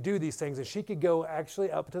 She could do these things, and she could go actually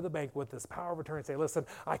up to the bank with this power of attorney and say, listen,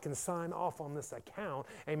 I can sign off on this account,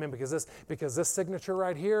 amen, because this signature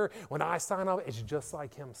right here, when I sign off, it's just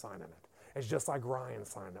like him signing it. It's just like Ryan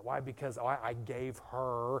signing it. Why? Because I gave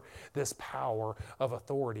her this power of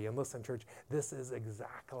authority. And listen, church, this is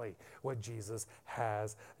exactly what Jesus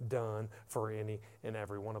has done for any and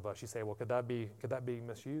every one of us. You say, well, could that be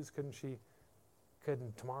misused? Couldn't she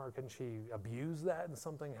abuse that and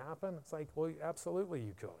something happen? It's like, well, absolutely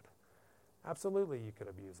you could. Absolutely you could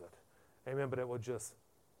abuse it. Amen, but it would just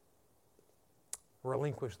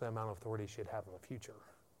relinquish the amount of authority she'd have in the future.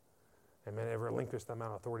 Amen. It relinquished the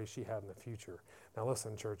amount of authority she had in the future. Now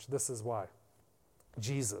listen, church, this is why.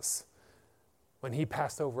 Jesus, when he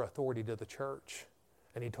passed over authority to the church,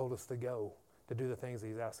 and he told us to go, to do the things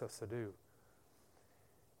he's asked us to do,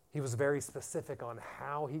 he was very specific on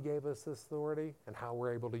how he gave us this authority and how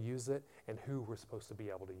we're able to use it and who we're supposed to be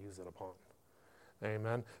able to use it upon.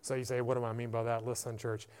 Amen. So you say, what do I mean by that? Listen,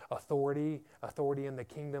 church, authority in the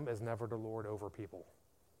kingdom is never to lord over people.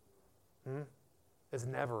 Is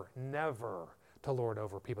never to lord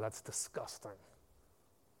over people. That's disgusting.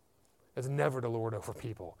 It's never to lord over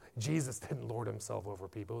people. Jesus didn't lord himself over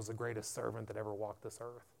people. He was the greatest servant that ever walked this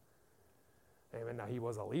earth. Amen. Now, he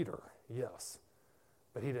was a leader, yes,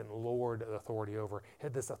 but he didn't lord the authority over.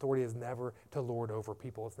 This authority is never to lord over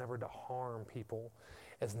people. It's never to harm people.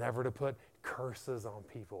 It's never to put curses on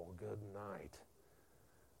people. Good night.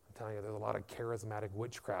 I'm telling you, there's a lot of charismatic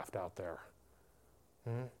witchcraft out there.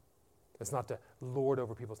 It's not to lord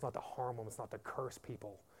over people. It's not to harm them. It's not to curse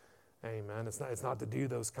people. Amen. It's not to do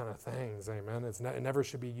those kind of things. Amen. It never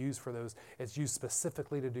should be used for those. It's used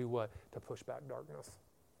specifically to do what? To push back darkness.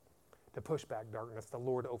 To push back darkness, to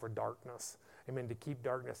lord over darkness. Amen. To keep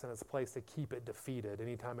darkness in its place, to keep it defeated.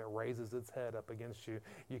 Anytime it raises its head up against you,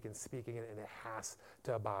 you can speak again, and it has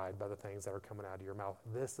to abide by the things that are coming out of your mouth.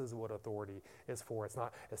 This is what authority is for. It's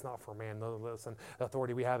not for man. No, listen, the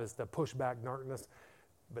authority we have is to push back darkness,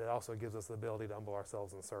 but it also gives us the ability to humble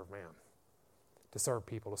ourselves and serve man, to serve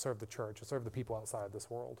people, to serve the church, to serve the people outside this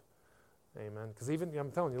world. Amen. Because even, I'm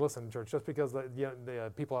telling you, listen, church, just because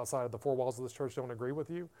the people outside of the four walls of this church don't agree with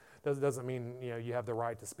you, doesn't mean you have the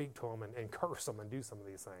right to speak to them and curse them and do some of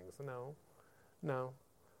these things. No.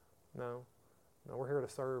 We're here to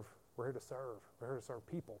serve. We're here to serve. We're here to serve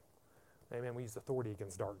people. Amen. We use authority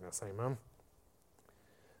against darkness. Amen.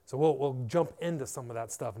 So we'll jump into some of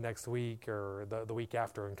that stuff next week or the week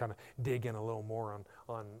after and kind of dig in a little more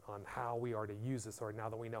on how we are to use this authority. Now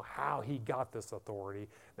that we know how he got this authority,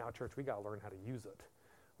 now, church, we got to learn how to use it.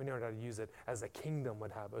 We know how to use it as the kingdom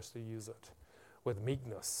would have us to use it, with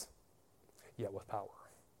meekness, yet with power.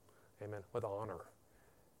 Amen. With honor.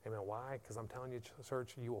 Amen. Why? Because I'm telling you,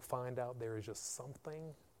 church, you will find out there is just something,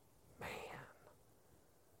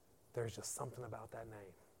 there's just something about that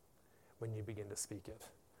name when you begin to speak it.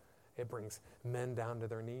 It brings men down to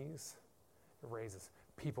their knees. It raises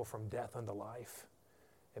people from death unto life.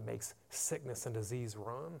 It makes sickness and disease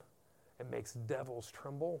run. It makes devils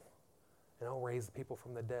tremble. And it'll raise people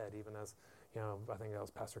from the dead, even as, I think that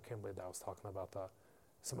was Pastor Kimberly that was talking about that.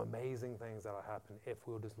 Some amazing things that will happen if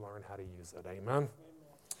we'll just learn how to use it. Amen?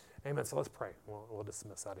 Amen. So let's pray. We'll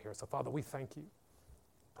dismiss out of here. So, Father, we thank you.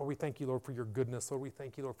 Lord, we thank you, Lord, for your goodness. Lord, we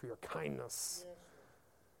thank you, Lord, for your kindness. Yes.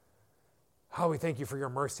 Oh, we thank you for your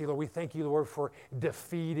mercy, Lord. We thank you, Lord, for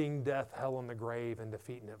defeating death, hell, and the grave and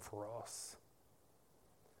defeating it for us.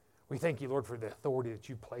 We thank you, Lord, for the authority that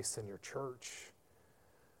you placed in your church.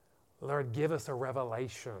 Lord, give us a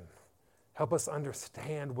revelation. Help us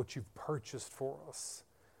understand what you've purchased for us.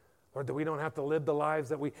 Lord, that we don't have to live the lives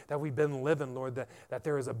that we've been living, Lord, that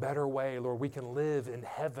there is a better way. Lord, we can live in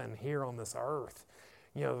heaven here on this earth.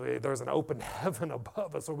 There's an open heaven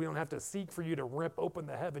above us, so we don't have to seek for you to rip open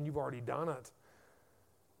the heaven. You've already done it.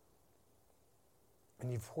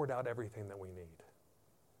 And you've poured out everything that we need.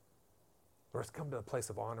 Lord, let's come to a place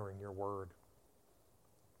of honoring your word.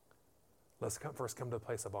 Let's first come to a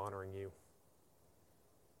place of honoring you.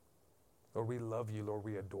 Lord, we love you. Lord,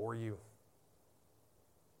 we adore you.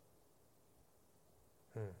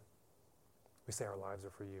 We say our lives are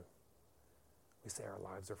for you. We say our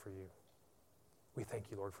lives are for you. We thank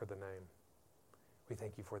you, Lord, for the name. We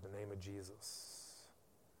thank you for the name of Jesus,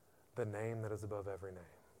 the name that is above every name.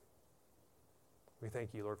 We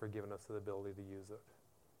thank you, Lord, for giving us the ability to use it.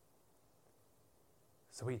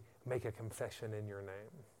 So we make a confession in your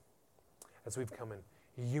name. As we've come in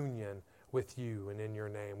union with you and in your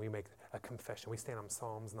name, we make a confession. We stand on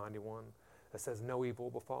Psalms 91 that says, no evil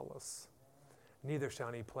will befall us. Neither shall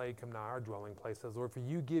any plague come nigh our dwelling places. Lord, for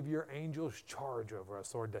you give your angels charge over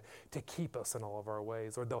us, Lord, to keep us in all of our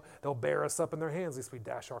ways. Lord, they'll bear us up in their hands lest we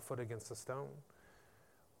dash our foot against a stone.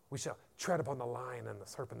 We shall tread upon the lion and the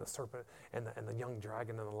serpent and the young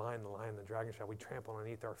dragon and the lion and the dragon shall we trample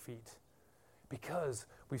underneath our feet, because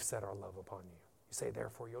we've set our love upon you. You say,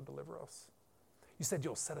 therefore, you'll deliver us. You said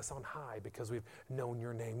you'll set us on high because we've known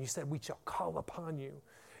your name. You said we shall call upon you.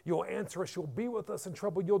 You'll answer us. You'll be with us in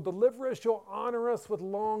trouble. You'll deliver us. You'll honor us with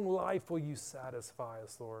long life. Will you satisfy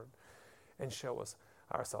us, Lord, and show us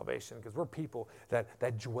our salvation? Because we're people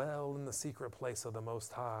that dwell in the secret place of the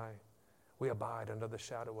Most High. We abide under the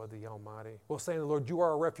shadow of the Almighty. We'll say to the Lord, you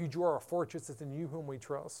are our refuge. You are our fortress. It's in you whom we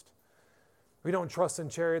trust. We don't trust in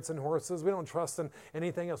chariots and horses. We don't trust in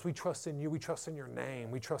anything else. We trust in you. We trust in your name.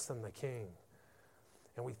 We trust in the King.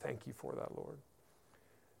 And we thank you for that, Lord.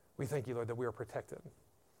 We thank you, Lord, that we are protected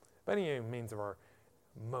by any means of our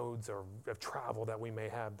modes of travel that we may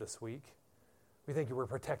have this week. We thank you we're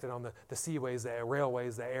protected on the seaways, the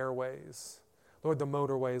railways, the airways. Lord, the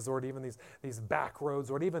motorways, Lord, even these back roads,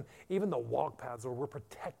 Lord, even the walk paths, Lord, we're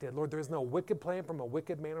protected. Lord, there is no wicked plan from a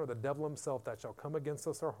wicked man or the devil himself that shall come against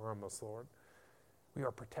us or harm us, Lord. We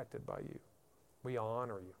are protected by you. We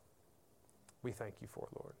honor you. We thank you for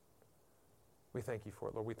it, Lord. We thank you for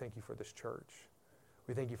it, Lord. We thank you for this church.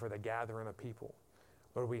 We thank you for the gathering of people.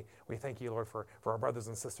 Lord, we thank you, Lord, for our brothers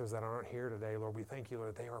and sisters that aren't here today. Lord, we thank you,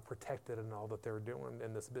 Lord, they are protected in all that they're doing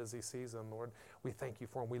in this busy season, Lord. We thank you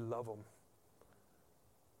for them. We love them.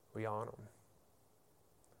 We honor them.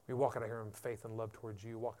 We walk out of here in faith and love towards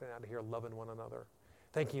you, walking out of here loving one another.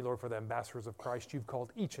 Thank you, Lord, for the ambassadors of Christ you've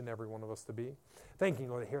called each and every one of us to be. Thank you,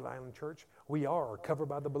 Lord, here at Island Church, we are covered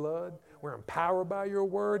by the blood, we're empowered by your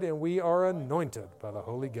word, and we are anointed by the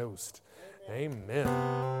Holy Ghost.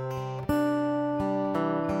 Amen.